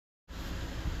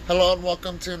Hello and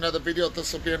welcome to another video.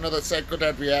 This will be another Psycho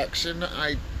Dad reaction.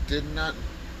 I did not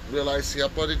realize he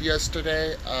uploaded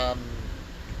yesterday.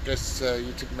 Guess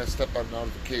YouTube messed up on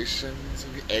notifications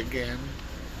again.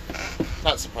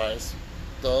 Not surprised.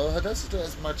 Though it doesn't do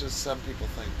as much as some people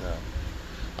think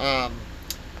though.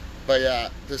 But yeah,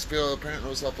 this video apparently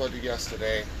was uploaded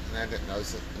yesterday and I didn't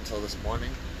notice it until this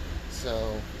morning.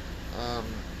 So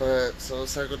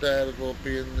Psycho Dad will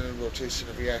be in the rotation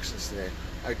of reactions today.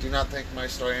 I do not think My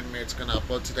Story Animated's going to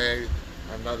upload today.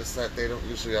 I've noticed that they don't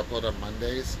usually upload on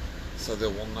Mondays, so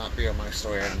there will not be a My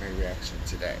Story Anime reaction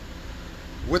today.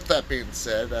 With that being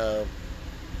said,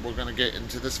 we're going to get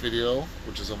into this video,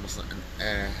 which is almost a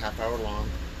half hour long.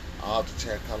 I'll have to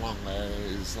check how long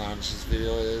Larry's Lounge's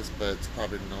video is, but it's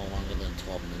probably no longer than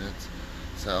 12 minutes.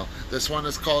 So this one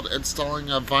is called Installing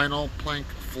a Vinyl Plank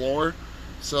Floor.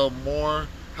 So more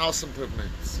house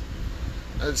improvements.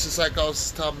 It's just like I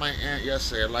was telling my aunt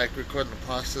yesterday, I like recording the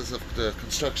process of the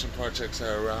construction projects that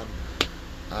are around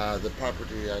the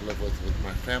property I live with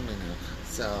my family now.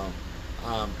 So,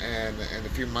 and in a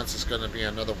few months it's going to be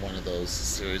another one of those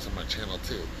series on my channel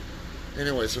too.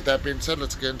 Anyways, with that being said,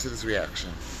 let's get into this reaction.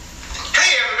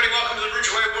 Hey everybody, welcome to the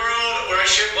Ridgeway world, or I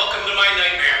should welcome to my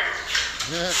nightmare.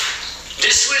 Yeah.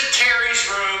 This was Terry's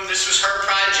room, this was her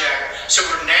project, so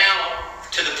we're now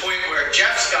to the point where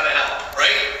Jeff's got to help,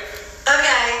 right?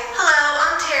 Okay, hello,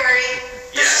 I'm Terry.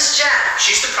 This is Jeff.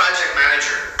 She's the project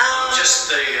manager. I'm just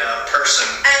the person.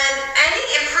 And any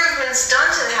improvements done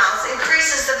to the house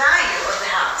increases the value of the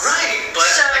house. Right, but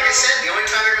like I said, the only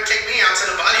time they're going to take me out's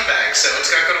in a body bag, so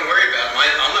it's not going to worry about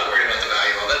I'm not worried about the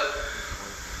value of it.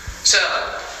 So,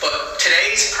 but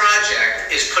today's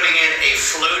project is putting in a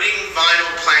floating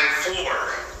vinyl plank floor,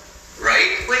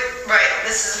 right? Right,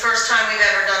 this is the first time we've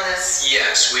ever done this.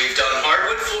 Yes, we've done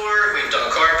hardwood floor, we've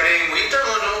done carpeting, we've done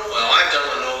I've done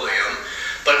linoleum,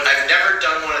 but I've never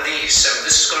done one of these, so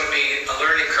this is going to be a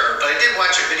learning curve. But I did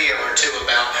watch a video or two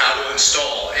about how to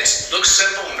install. It looks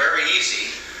simple and very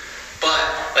easy, but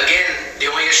again, the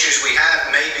only issues we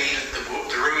have may be the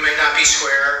room may not be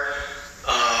square.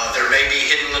 There may be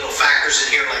hidden little factors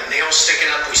in here like nails sticking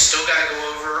up. We still got to go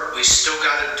over. We still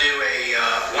got to do a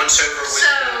once over with. So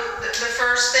the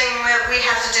first thing that we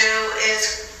have to do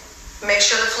is make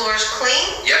sure the floor is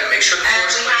clean. Yeah, make sure the floor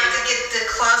is clean. And we have to get the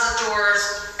closet doors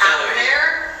out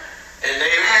there. And they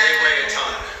weigh a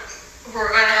ton. We're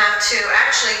going to have to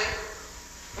actually,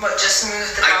 just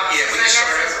move the boxes? Yeah, we can start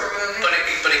over.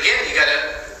 But again, you got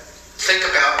to think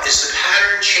about, is the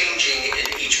pattern changing in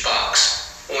each box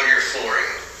on your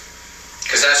flooring?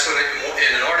 Because that's when,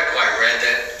 in an article I read,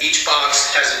 that each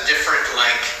box has a different,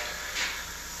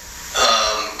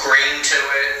 grain to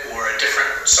it, or a different,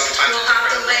 sometimes we'll have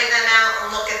to lay them out and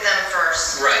look at them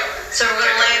first. Right. So we're going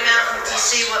to lay them out to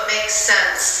see what makes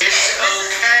sense. It's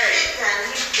okay.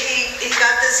 He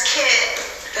got this kit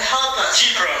to help us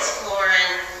with this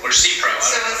flooring. Or C-Pro.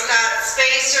 So it's got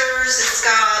spacers, it's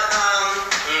got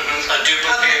a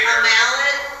duplicator, a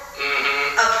mallet,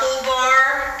 a pull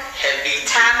bar, heavy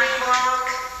tapping block.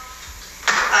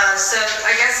 So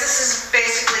I guess this is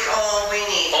basically all we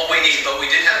need. All we need, but we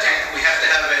have to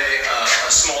have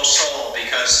a small saw,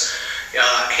 because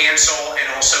hand saw, and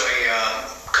also a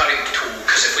cutting tool,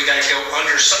 because if we got to go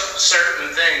under certain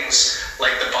things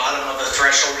like the bottom of the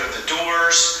threshold of the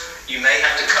doors, you may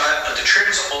have to cut the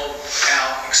trim's all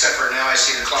out, except for now I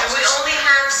see the closets. And we only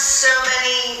have so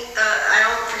many, I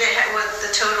don't forget what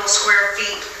the total square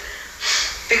feet,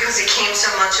 because it came so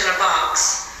much in a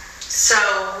box. So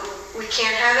we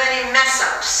can't have any mess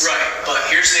ups. Right, but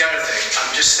here's the other thing.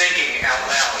 I'm just thinking out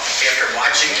loud, after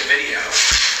watching the video,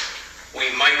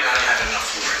 we might not have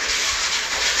enough flooring.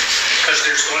 Because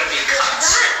there's going to be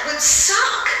cuts. That would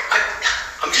suck.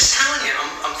 I'm just telling you,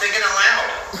 I'm thinking out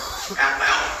loud. Out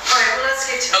loud. All right, well, let's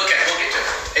get to it. Okay, we'll get to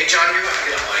it. Hey, John, you're going to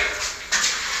get up, buddy.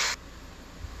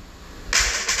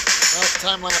 Well,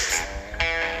 time lapse.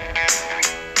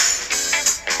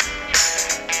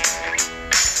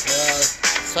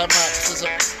 Time lapses.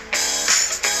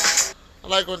 I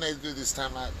like when they do these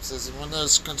time lapses, and when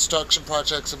there's construction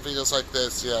projects and videos like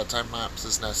this, yeah, time lapse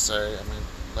is necessary. I mean,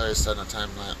 Larry's done a time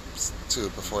lapse too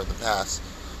before in the past,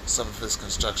 some of his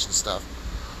construction stuff.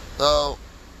 Though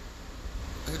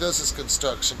he does his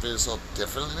construction videos a little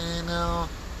differently now.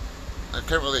 I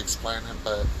can't really explain it,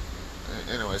 but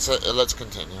anyway, so let's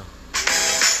continue.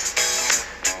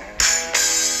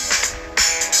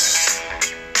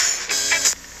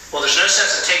 Well, there's no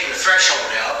sense in taking the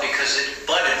threshold out because the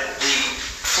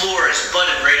floor is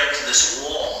butted right up to this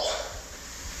wall.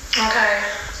 Okay.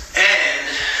 And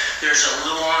there's a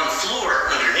lawn floor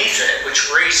underneath it,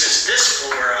 which raises this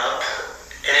floor up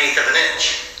an 1/8 of an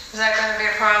inch. Is that going to be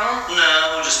a problem?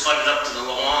 No, we'll is butted up to the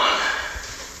lawn.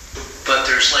 But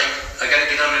there's like, I gotta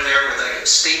get under there with like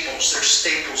staples. There's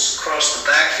staples across the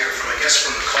back here from, I guess,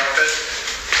 from the carpet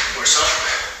or something.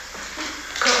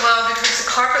 Well, because the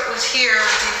carpet was here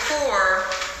before,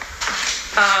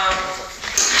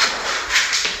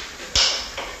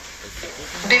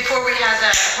 before we had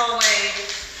that hallway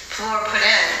floor put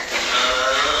in.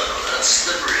 That's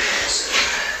the bridge.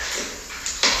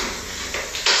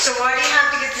 So why do you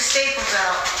have to get the staples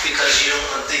out? Because you don't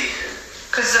want the...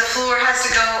 Because the floor has to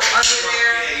go under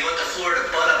there. Yeah, you want the floor to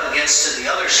butt up against to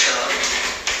the other stuff.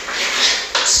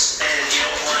 And you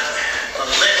don't want a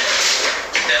lip.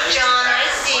 John, I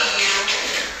see you.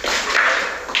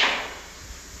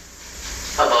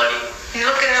 Hi, buddy. You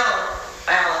look at Ella.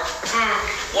 Ella.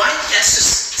 Why? That's the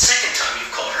second time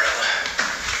you've called her Ella.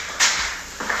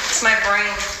 It's my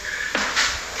brain.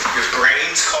 Your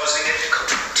brain's causing it to call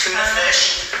tuna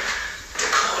fish. To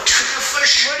call it tuna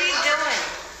fish. What are you doing?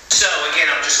 So again,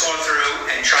 I'm just going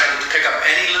through and trying to pick up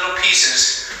any little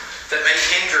pieces that may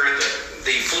hinder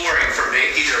the flooring from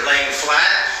either laying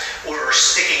flat or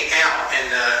sticking out.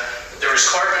 And there was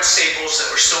carbon staples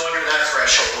that were still under that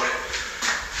threshold.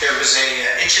 There was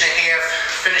a 1.5 inch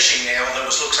finishing nail that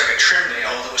looks like a trim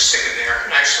nail that was sticking there.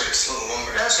 Actually, it's a little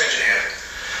longer. That's 1.5 inches.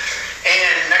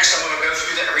 And next I'm going to go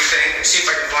through everything and see if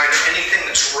I can find anything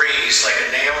that's raised, like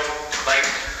a nail, like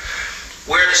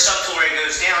where the subflooring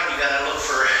goes down. You got to look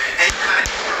for any kind of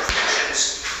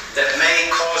imperfections that may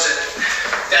cause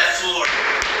that floor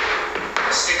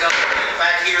to stick up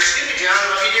back here. Excuse me, John,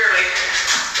 love you dearly.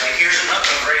 Like here's another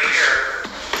one right here.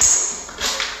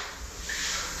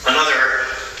 Another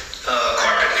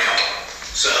carpet nail.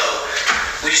 So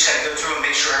we just got to go through and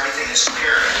make sure everything is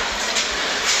clear.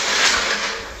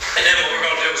 And then what we're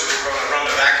going to do is we're going to run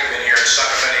the vacuum in here and suck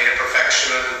up any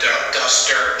imperfection, dust,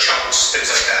 dirt, chunks,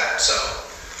 things like that. So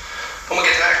when we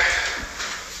get back,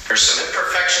 there's some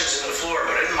imperfections in the floor,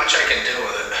 but isn't much I can do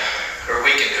with it, or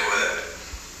we can do with it.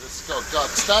 Let's go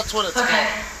guts. That's what it's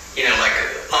called. You know, like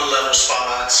unlevel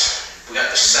spots. We got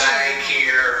the sag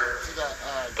here,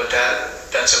 but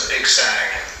that's a big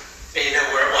sag. And you know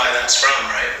why that's from,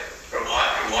 right? Or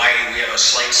why we have a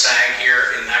slight sag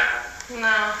here in that?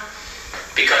 No.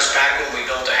 Because back when we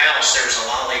built the house, there was a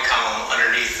lolly column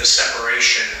underneath the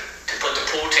separation. To put the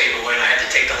pool table in, I had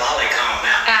to take the lolly column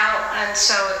out. And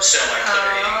so So I put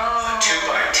a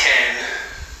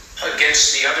 2x10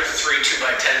 against the other 3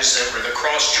 2x10s that were the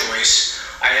cross joists.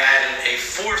 I added a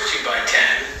 4th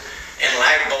 2x10 and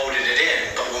lag bolted it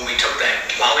in. But when we took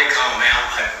that lolly column out,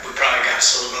 we probably got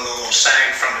a little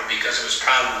sag from it because it was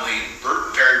probably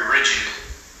very rigid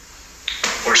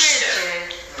or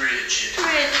stiff. Rigid.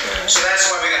 So that's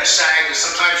why we got a sag.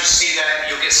 Sometimes you see that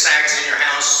you'll get sags in your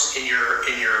house, in your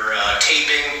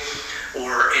taping,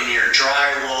 or in your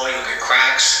drywall. You'll get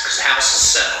cracks because the house is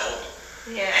settled.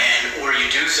 Yeah. Or you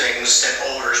do things that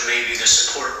alters maybe the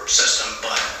support system.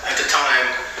 But at the time,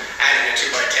 adding a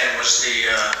 2x10 was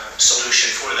the solution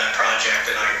for that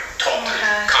project. And I talked to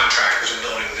contractors and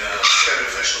building code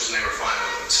officials, and they were fine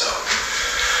with it. So,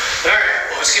 all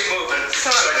right, well, let's keep moving. So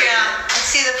yeah, I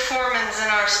see the foreman's in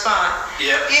our spot.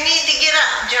 Yep. You need to get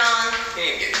up, John.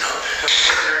 He ain't getting up.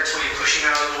 Sit there until you push him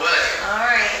out of the way. All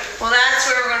right. Well, that's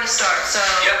where we're going to start. So.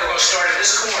 Yep, we're going to start at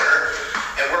this corner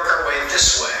and work our way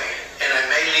this way. And I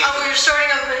may leave. Oh, you're starting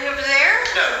over there?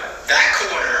 No, that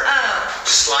corner. Oh.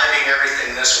 Sliding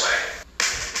everything this way.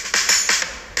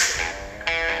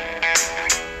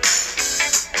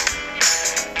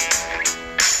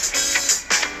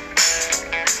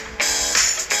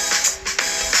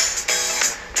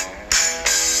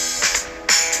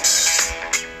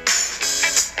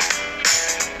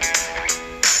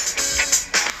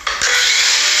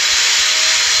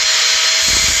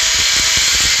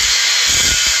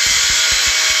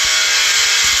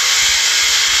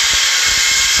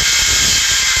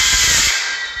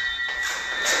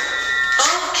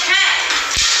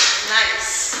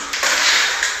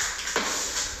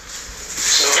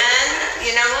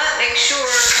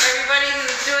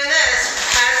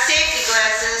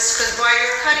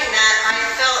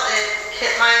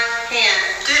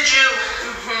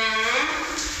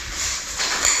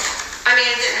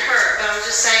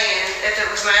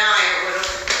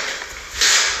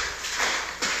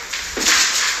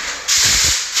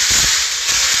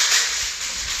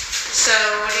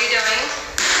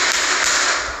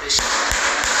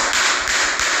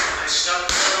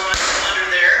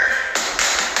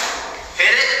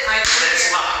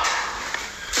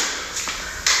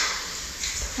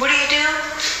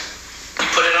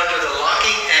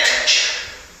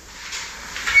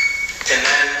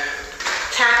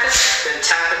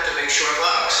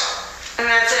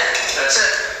 That's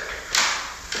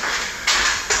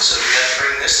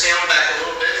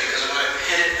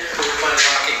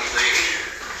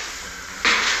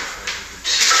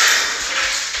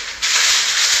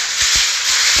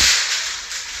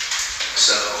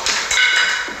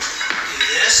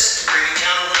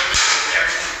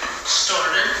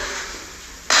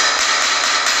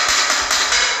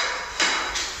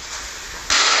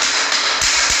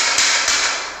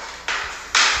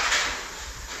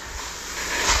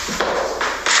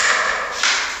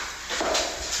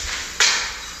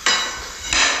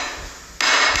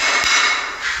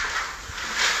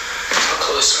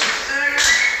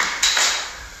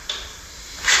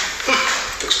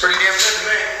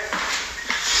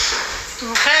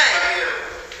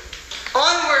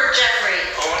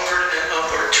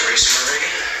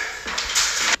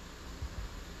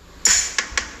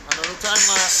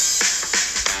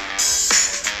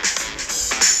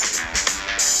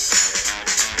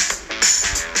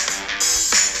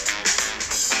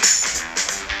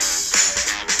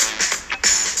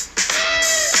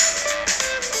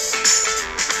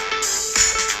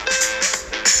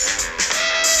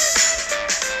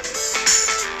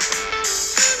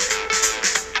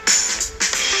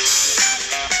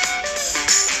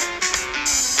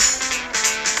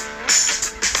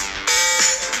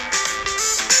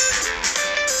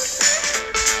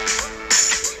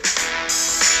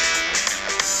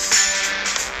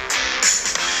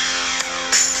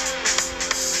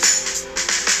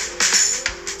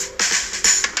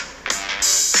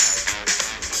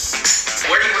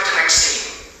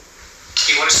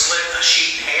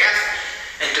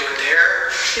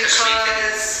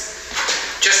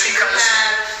Just because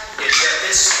have,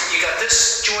 you got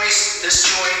this joint,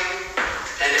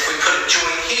 and if we put a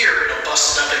joint here, it'll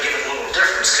bust it up and give it a little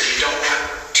difference because you don't want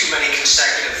too many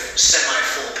consecutive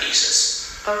semi-full pieces.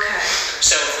 okay.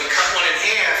 So if we cut one in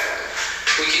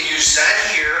half, we can use that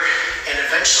here, and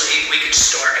eventually we could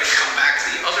start and come back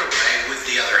the other way with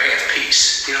the other half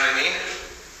piece. You know what I mean?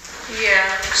 Yeah.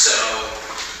 So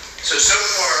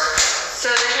far, So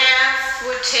the half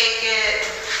would take it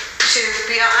to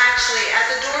be actually at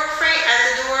the door frame, at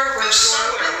the door where the door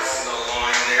somewhere opens. along the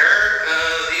line there,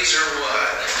 these are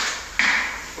what?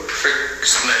 What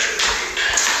frick's measure tape?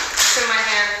 It's in my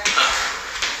hand.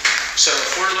 So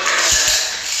if we're looking at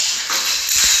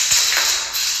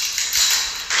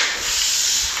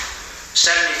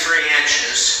 73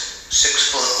 inches,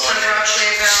 6 foot So 1 inch. roughly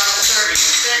about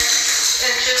 36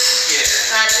 inches. Yeah.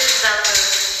 That is about the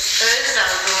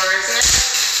door, isn't it?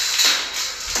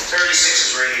 36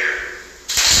 is right here.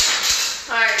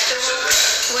 All right, so So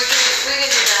that- we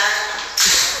can do that.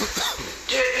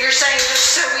 You're saying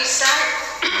just so we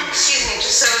excuse me,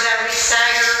 just so that we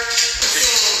stagger the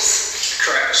seams.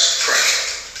 Correct.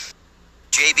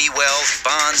 JB Weld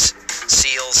bonds,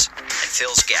 seals, and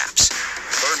fills gaps.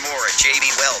 Learn more at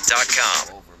jbweld.com.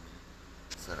 Over me.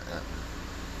 Instead of at me.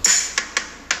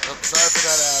 Oh, sorry for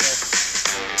that,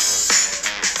 Alice.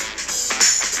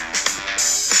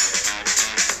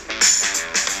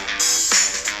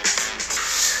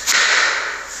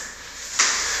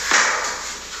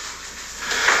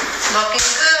 Looking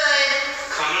good.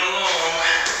 Coming along.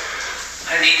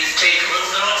 I need to take a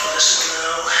little bit off of this one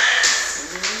though.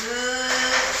 Good.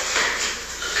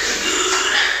 Looking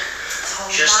good.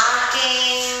 It's Just-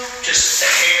 locking. Just a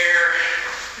hair.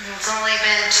 It's only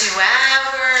been 2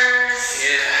 hours.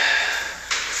 Yeah.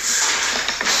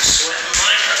 Sweating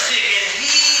like a pig in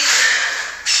heat.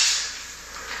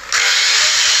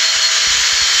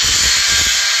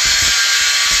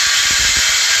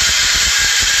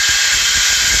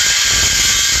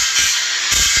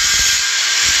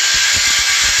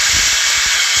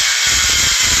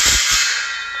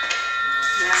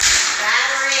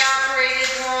 Battery operated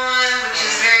one, which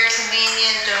is very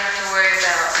convenient. Don't have to worry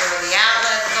about where the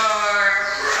outlets are.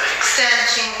 Right.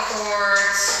 Extension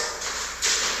cords.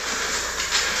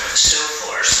 So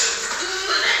far, so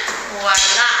good.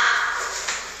 Voila.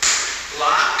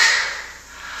 Locked.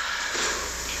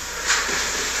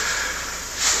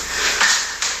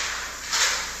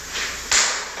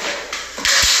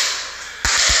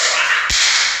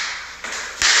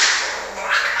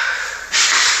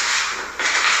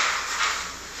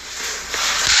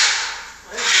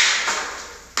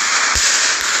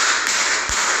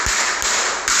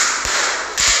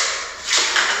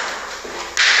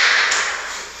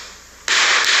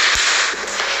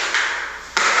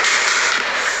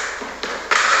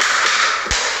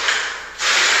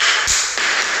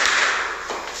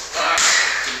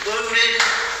 Loaded.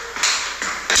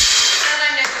 And I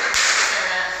never said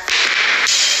that.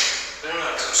 I don't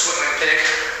know, 'cause I'm sweating like a pig.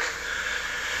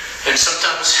 And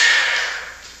sometimes,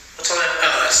 what's all that?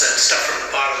 Oh, that's that stuff from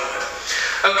the bottom of it.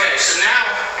 Okay, so now,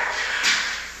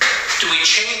 do we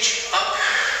change up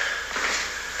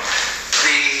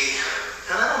the,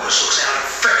 now that almost looks out of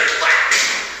frickin' whack.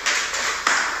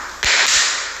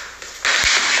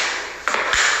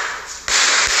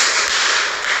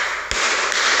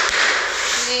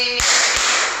 You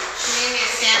need me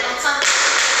to stand on something?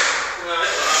 No,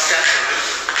 that's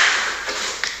right.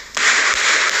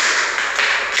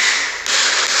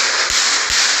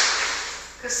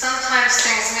 Because sometimes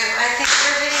things move. I think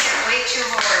we're hitting it way too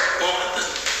hard. Well,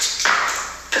 it's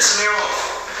pissing me off.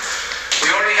 We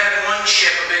already had one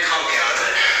chip, a big hunk out of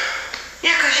it.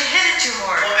 Yeah, because you hit it too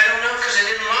hard. Well, I don't know, because it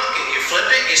didn't lock it. You flip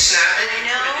it, you snap it,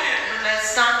 you No, put it in.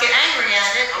 let's not get angry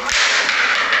at it.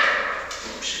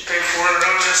 She paid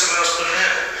 $400 and someone else put it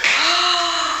in.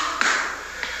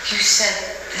 You said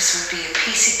this would be a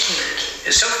piece of cake.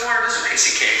 And so far, it is a piece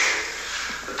of cake.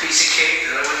 A piece of cake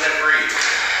that I would never eat.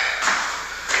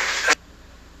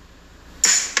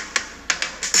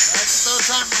 That's the third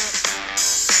time, man.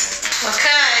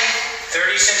 Okay,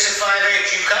 36 and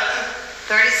 5/8, you cutting?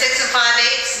 36 and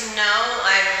 5/8. No,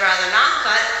 I'd rather not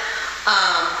cut.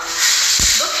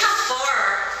 Look how far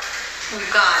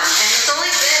we've gotten. And it's only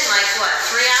been like, what,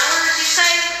 3 hours, you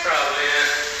say? Probably,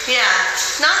 yeah. Yeah,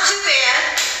 not too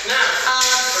bad. No,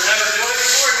 for never doing it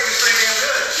before, I think it's pretty damn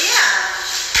good. Yeah.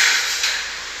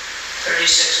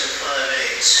 36 and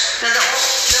 5/8. Now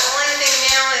the only thing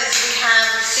now is we have,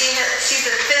 see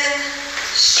the thin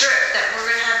strip that we're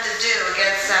gonna have to do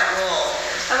against that wall.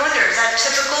 I wonder, is that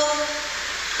typical?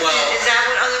 Well, Is that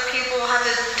what other people have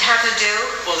to do?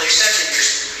 well, they said that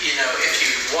you know, if you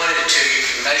wanted to, you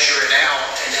can measure it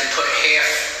out and then put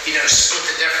half, you know, split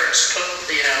the difference. Put,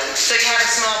 you know, So you have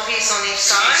a small piece on each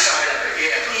side? each side of it,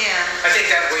 yeah. Yeah. I think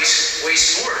that weighs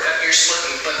more. You're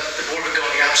splitting, but the board would go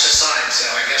on the opposite side, so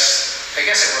I guess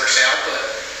it works out, but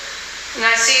And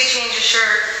I see you change your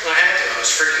shirt. I had to. I was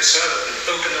freaking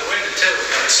soaked. Open the window too.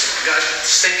 Got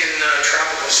stinking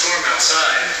tropical storm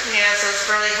outside. Yeah, so it's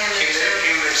really humid too.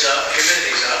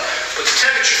 Humidity's up, but the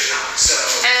temperature's not. So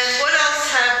And what else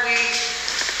have we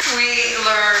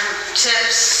learned?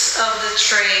 Tips of the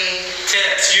trade.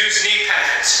 tips: use knee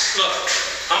pads. Look,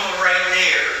 I'm right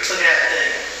there. Look at that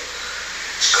thing.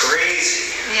 It's crazy.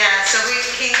 Yeah, so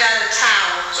he got a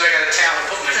towel. So I got a towel to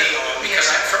put my knee on because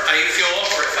I feel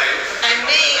awkward if I. And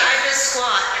me, I just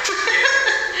squat.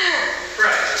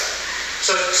 Right.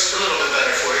 So it's a little bit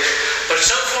better for you. But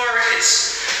so far,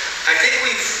 I think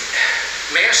we've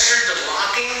mastered the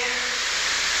locking.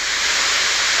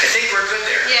 I think we're good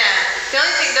there. Yeah. The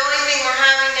only thing we're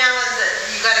having now is that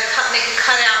you got to make a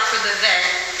cutout for the vent,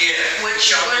 Yeah.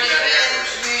 which I'll when do you that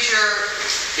afterwards. use your.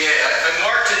 Yeah, I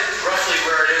marked it roughly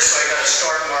where it is, so I got a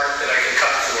start mark that I can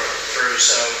cut through.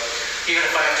 So even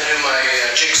if I have to do my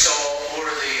jigsaw or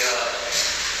the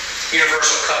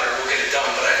universal cutter, we'll get it done.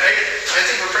 But I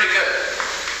think we're pretty good.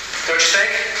 Don't you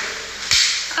think?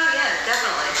 Oh yeah,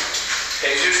 definitely.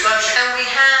 Jesus loves you. And we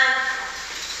had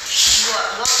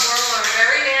what were our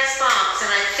very last box,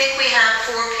 and I think we have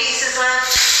 4 pieces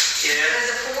left. Yeah.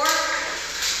 Is it 4? 4 or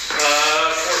 5.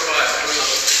 I don't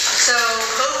know. So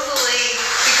hopefully,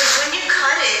 because when you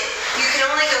cut it, you can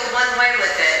only go one way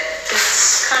with it.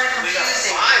 It's kind of We got 5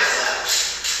 confusing.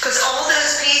 left. Because all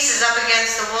those pieces up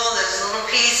against the wall, those little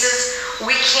pieces,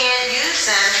 we can't use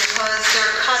them because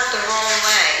they're cut the wrong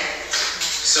way.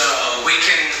 So we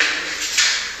can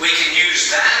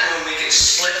use that one. We can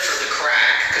split for the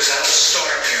crack because that'll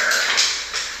start there,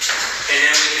 and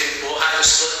then we'll have to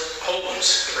split whole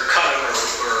ones or cut them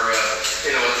or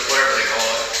you know, whatever they call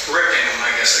it, ripping them,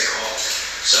 I guess they call it.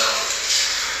 So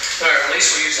all right, at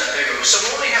least we'll use that bigger one. So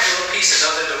we'll only have little pieces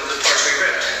other than the parts we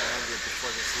ripped.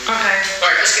 Okay. All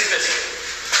right, let's get busy.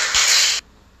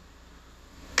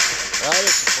 That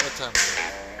is the 4th time.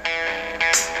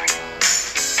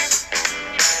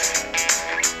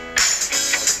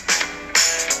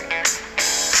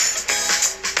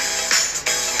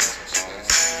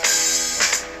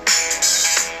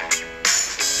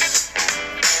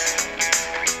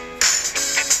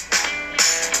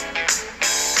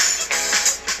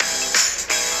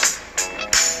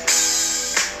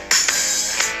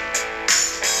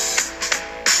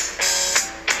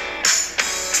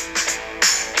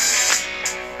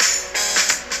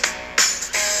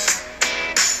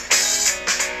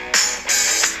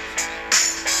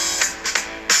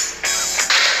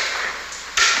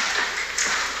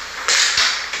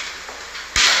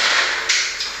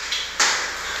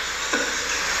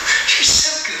 You're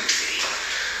so goofy.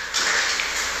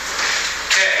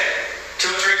 Okay, 2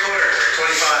 3/4,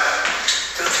 25.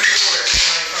 2 3/4,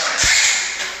 25.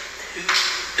 Who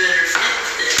better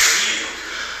fit than you?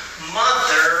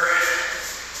 Mother.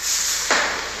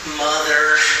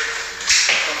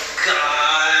 Oh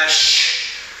gosh.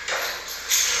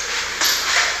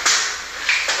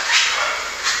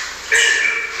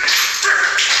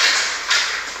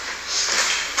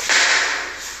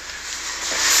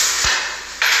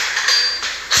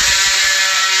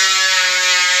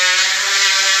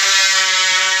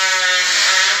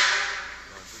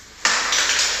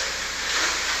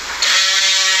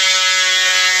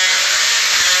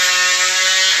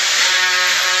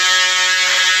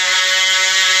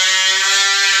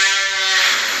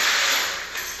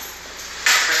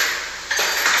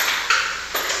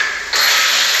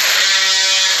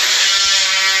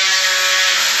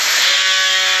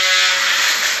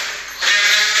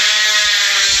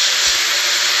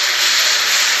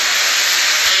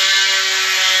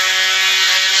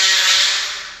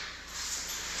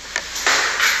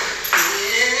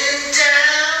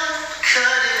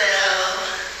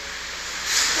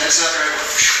 That's not the right one.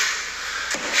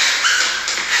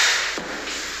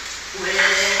 When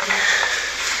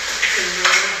the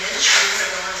moon is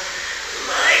shining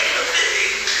like a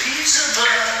big piece of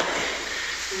pie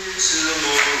into the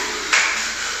moon.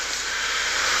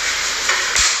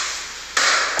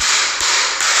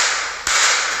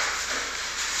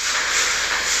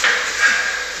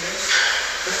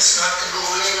 That's not the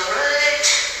going in right.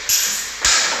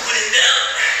 Put it down.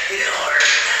 Hit it hard.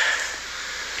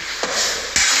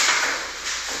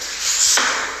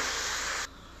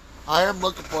 I am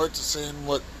looking forward to seeing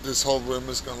what this whole room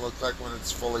is going to look like when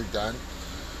it's fully done,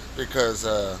 because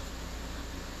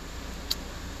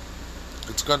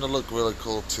it's it's going to look really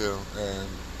cool too, and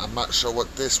I'm not sure what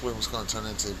this room is going to turn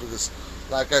into because,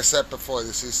 like I said before,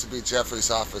 this used to be Jeffrey's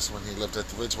office when he lived at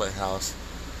the Ridgeway house.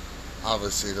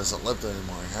 Obviously, he doesn't live there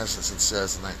anymore. He hasn't since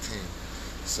 2019.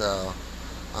 So,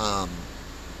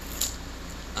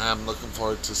 I'm looking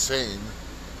forward to seeing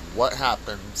what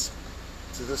happens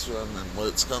to this room and what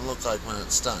it's going to look like when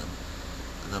it's done.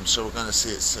 And I'm sure we're going to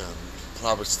see it soon.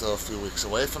 Probably still a few weeks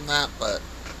away from that, but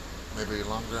maybe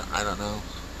longer. I don't know.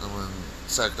 And when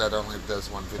SecDad only does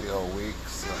one video a week,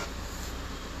 so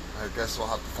I guess we'll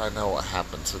have to find out what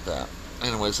happens with that.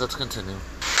 Anyways, let's continue.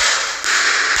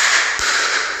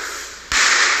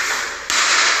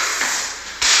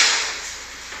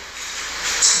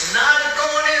 It's not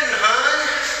going in, hon.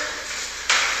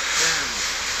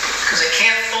 Because I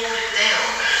can't fold it down.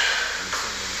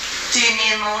 Do you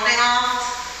need molding off?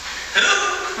 Who?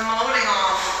 The molding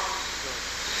off.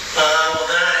 Well,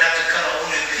 then I'd have to cut a whole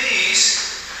new piece,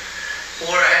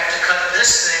 or I have to cut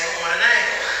this thing on an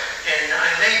angle. And I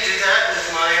may do that with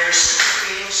my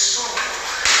reciprocating saw.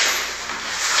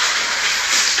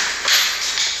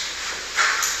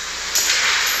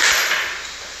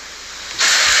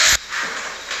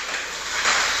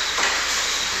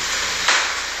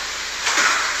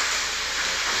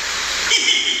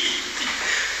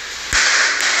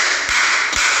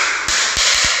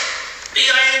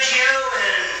 B-I-N-G-O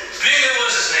and Big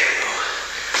was his name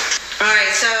though. All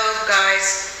right, so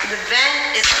guys, the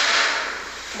vent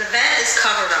is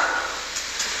covered up.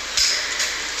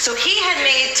 So he had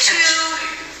made two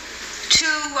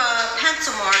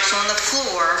pencil marks on the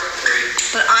floor,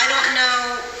 but I don't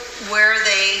know where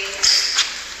they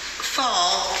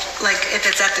fall. Like if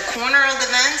it's at the corner of the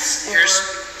vents or. Here's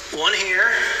one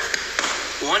here,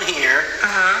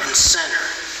 and center.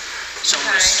 So I'm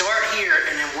going to Okay. start here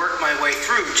and then work my way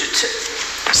through to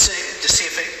see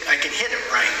if I can hit it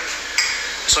right.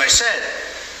 So I said,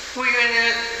 Well,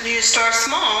 you start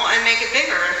small and make it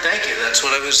bigger. thank you, that's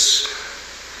what I was,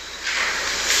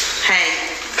 Hey,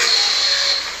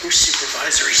 your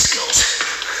supervisory skills.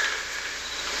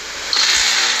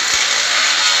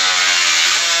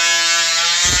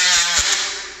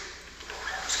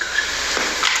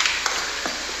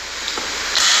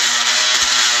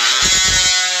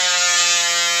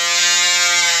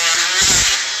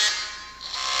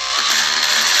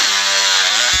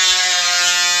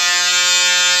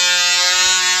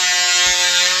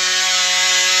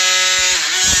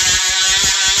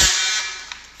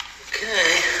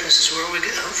 Okay, this is where we go.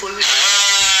 Hopefully we.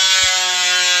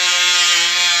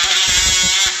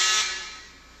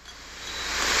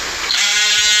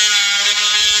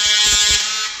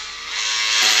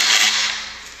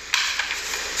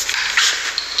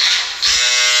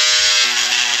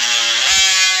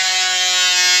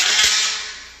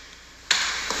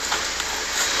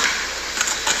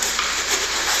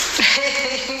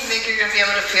 you think you're gonna be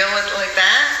able to feel it like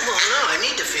that? Well, no, I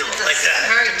need to feel it It's a like that.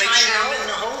 very To make tiny sure I'm hole. in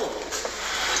the hole.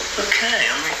 Okay,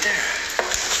 I'm right there.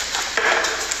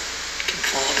 Can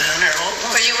fall down there all at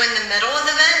Are once. you in the middle of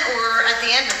the vent or at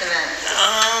the end of the vent?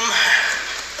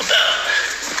 About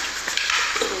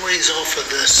a little ways off of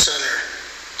the center.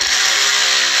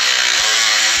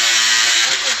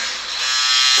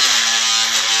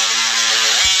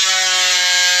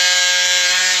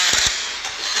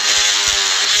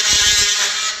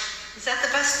 Is that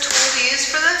the best tool to use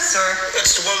for this, or?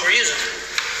 That's the one we're using.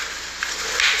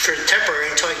 For temporary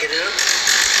until I get it up.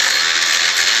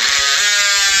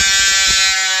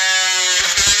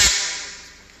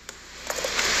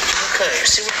 Okay,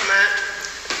 see where I'm at?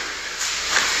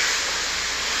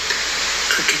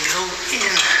 I can go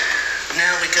in.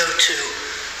 Now we go to,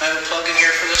 I have a plug in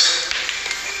here for this.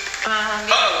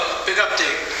 Oh, big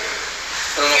update.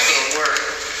 I don't know if it'll work.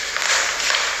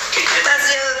 Okay, That's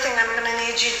the other thing, I'm gonna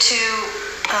need you to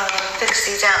fix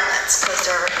these outlets, because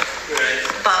they're right.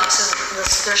 boxes,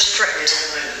 they're stripped.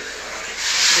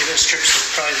 They've been stripped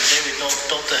since probably the day we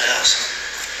built the house.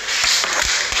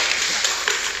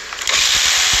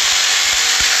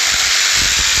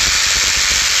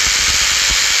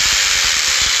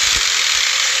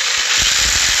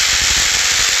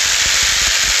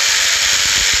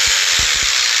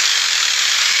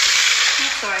 I'm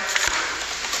sorry.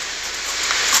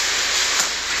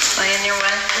 Lay in your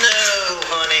way. No,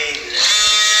 honey.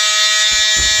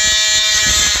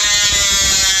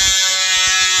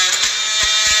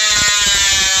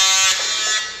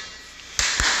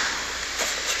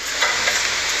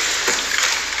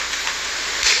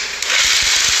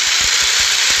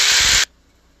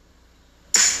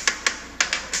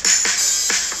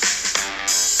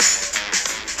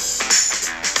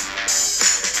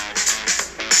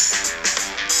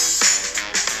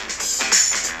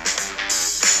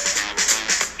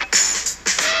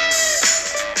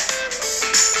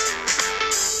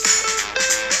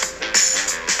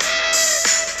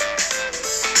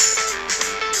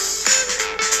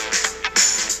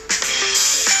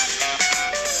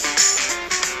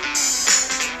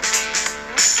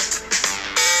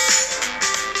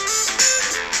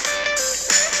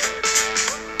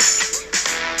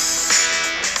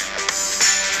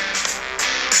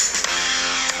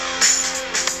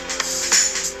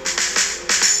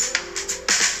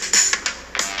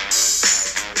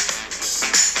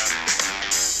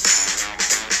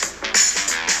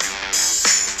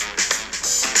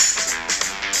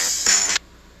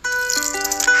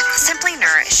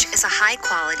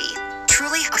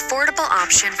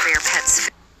 option for your pet's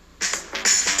food.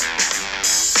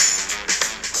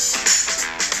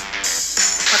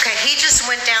 Okay, he just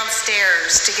went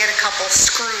downstairs to get a couple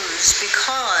screws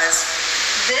because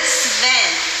this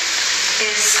vent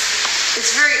is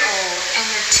very old and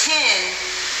the tin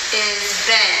is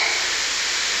bent.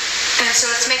 And so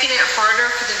it's making it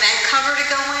harder for the vent cover to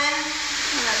go in.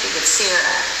 I don't know if you can see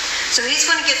that. So he's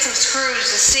going to get some screws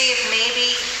to see if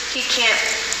maybe he can't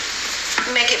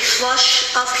make it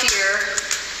flush up here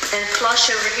and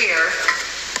flush over here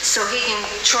so he can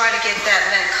try to get that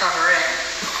vent cover in.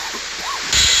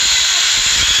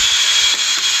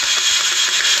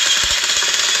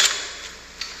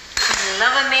 I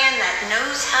love a man that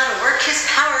knows how to work his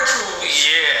power tools.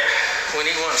 Yeah, when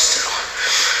he wants to.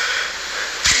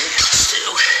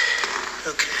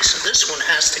 Okay, so this one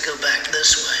has to go back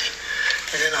this way,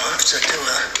 and then I'll have to do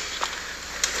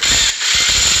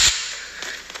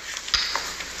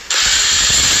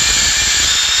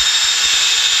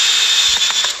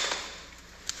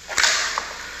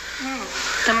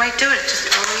That might do it. Just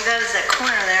all you got is that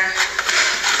corner there.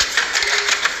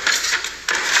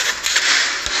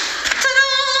 Ta-da!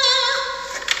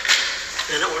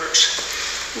 and it works.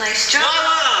 Nice job.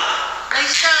 Voila!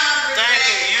 Nice job. Ridgway. Thank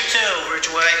you, you too,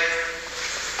 Ridgway.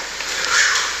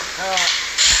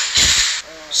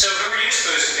 So who were you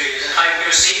supposed to be? Hide and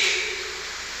go seek?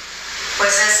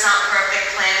 Was this not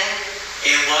perfect planning?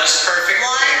 It was perfect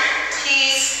One planning.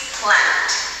 piece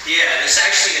planned. Yeah, it's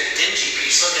actually a dingy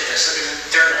piece. Look at this. Look at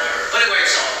the dirt all over. But anyway,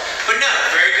 it's all. But no,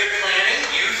 very good planning.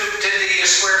 You did the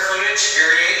square footage.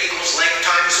 Area equals length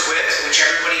times width, which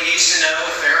everybody needs to know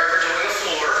if they're ever doing a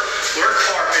floor, or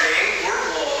carpeting, or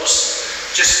walls.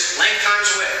 Just length times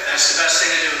width. That's the best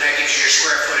thing to do, and that gives you your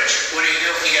square footage. What do you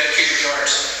do if you got cubic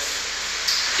yards?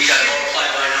 You got to multiply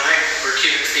by 9 or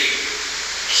cubic feet.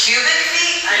 Cubic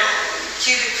feet?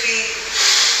 Cubic feet.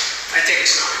 I think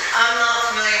it's 9. I'm not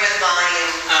familiar with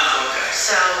volume. Oh, okay.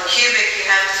 So cubic, you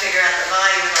have to figure out the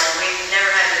volume. We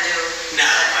never had to do No,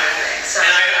 that kind of thing. So,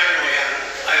 and I really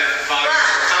haven't. I have volumes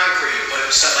for concrete, but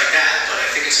stuff like that. But I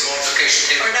think it's a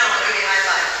multiplication table. or no, I'll give you a high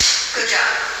five. Good job.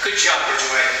 Good job,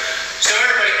 Ridgway. So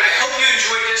everybody, I hope you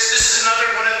enjoyed this. This is another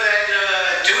one of that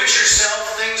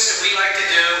do-it-yourself things that we like to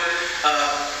do.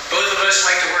 Both of us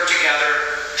like to work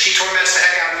together. She torments the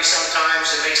heck out of me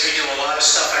sometimes. It makes me do a lot of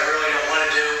stuff I really don't want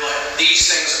to do, but these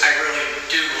things I really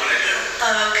do want to do.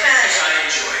 Okay. Because I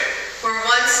enjoy it. We're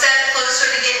one step closer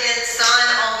to getting it done.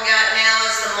 All we got now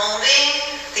is the molding,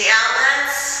 the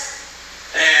outlets,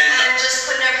 and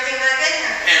just putting everything back in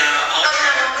here. And I'll Okay,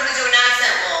 try. I'm going to do an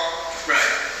accent wall.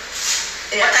 Right.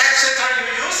 Yeah. What accent are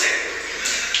you using?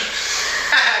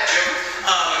 Joke.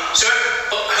 So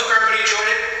I hope everybody enjoyed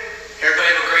it. Everybody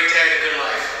have a great day and a good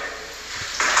life.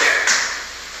 There.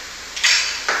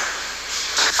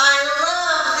 I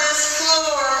love this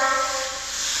floor.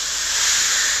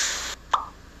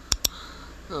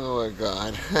 Oh my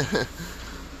god.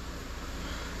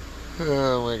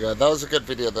 Oh my god. That was a good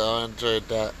video though. I enjoyed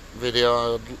that video. I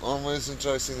would always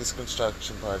enjoy seeing these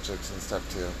construction projects and stuff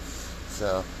too.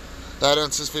 So that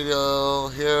ends this video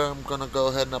here. I'm gonna go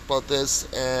ahead and upload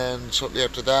this, and shortly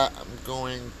after that I'm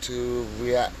going to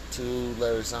react to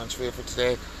Larry Zahns's video for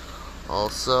today.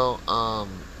 Also,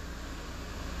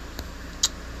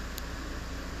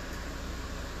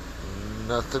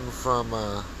 nothing from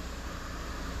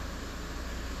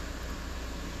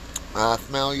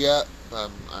Athmel yet, but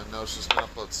I know she's gonna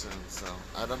upload soon, so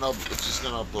I don't know if she's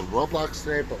gonna upload Roblox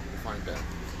today, but we'll find out.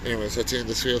 Anyways, that's the end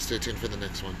of this video. Stay tuned for the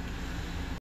next one.